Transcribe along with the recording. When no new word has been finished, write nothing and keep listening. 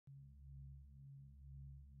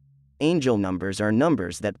angel numbers are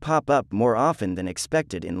numbers that pop up more often than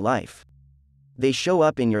expected in life. They show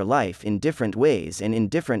up in your life in different ways and in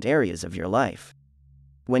different areas of your life.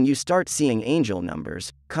 When you start seeing angel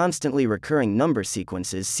numbers, constantly recurring number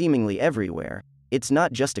sequences seemingly everywhere, it's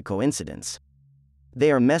not just a coincidence.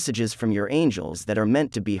 They are messages from your angels that are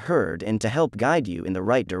meant to be heard and to help guide you in the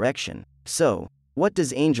right direction. So, what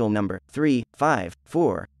does angel number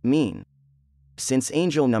 354 mean? Since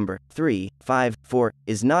angel number 354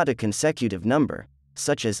 is not a consecutive number,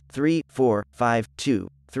 such as 3, 4, 5, 2,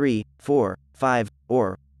 3, 4, 5,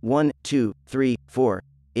 or 1, 2, 3, 4,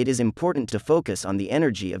 it is important to focus on the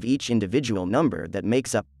energy of each individual number that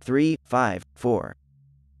makes up 354.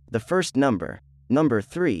 The first number, number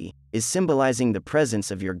 3, is symbolizing the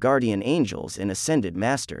presence of your guardian angels and ascended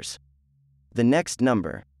masters. The next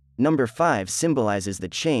number, number 5, symbolizes the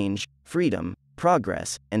change, freedom,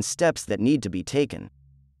 progress, and steps that need to be taken.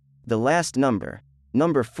 The last number,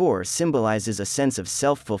 number 4, symbolizes a sense of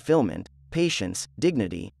self-fulfillment, patience,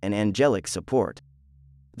 dignity, and angelic support.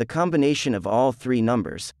 The combination of all three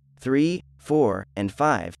numbers, 3, 4, and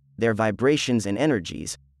 5, their vibrations and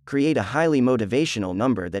energies, create a highly motivational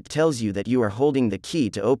number that tells you that you are holding the key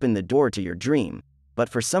to open the door to your dream, but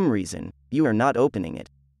for some reason, you are not opening it.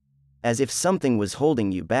 As if something was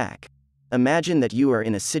holding you back. Imagine that you are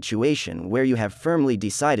in a situation where you have firmly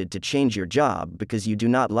decided to change your job because you do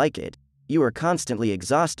not like it, you are constantly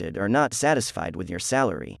exhausted or not satisfied with your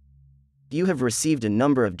salary. You have received a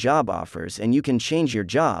number of job offers and you can change your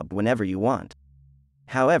job whenever you want.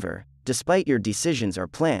 However, despite your decisions or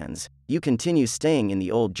plans, you continue staying in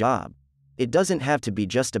the old job. It doesn't have to be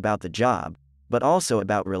just about the job, but also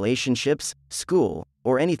about relationships, school,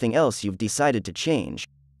 or anything else you've decided to change,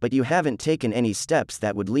 but you haven't taken any steps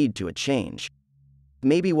that would lead to a change.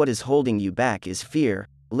 Maybe what is holding you back is fear,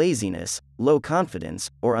 laziness, low confidence,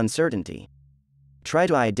 or uncertainty. Try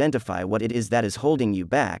to identify what it is that is holding you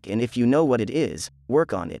back, and if you know what it is,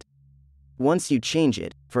 work on it. Once you change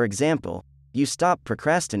it, for example, you stop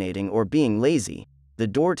procrastinating or being lazy, the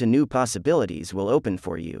door to new possibilities will open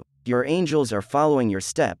for you. Your angels are following your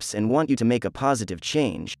steps and want you to make a positive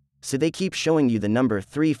change, so they keep showing you the number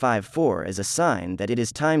 354 as a sign that it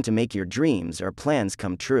is time to make your dreams or plans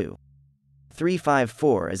come true.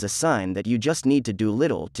 354 is a sign that you just need to do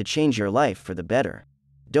little to change your life for the better.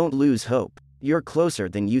 Don't lose hope. You're closer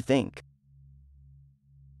than you think.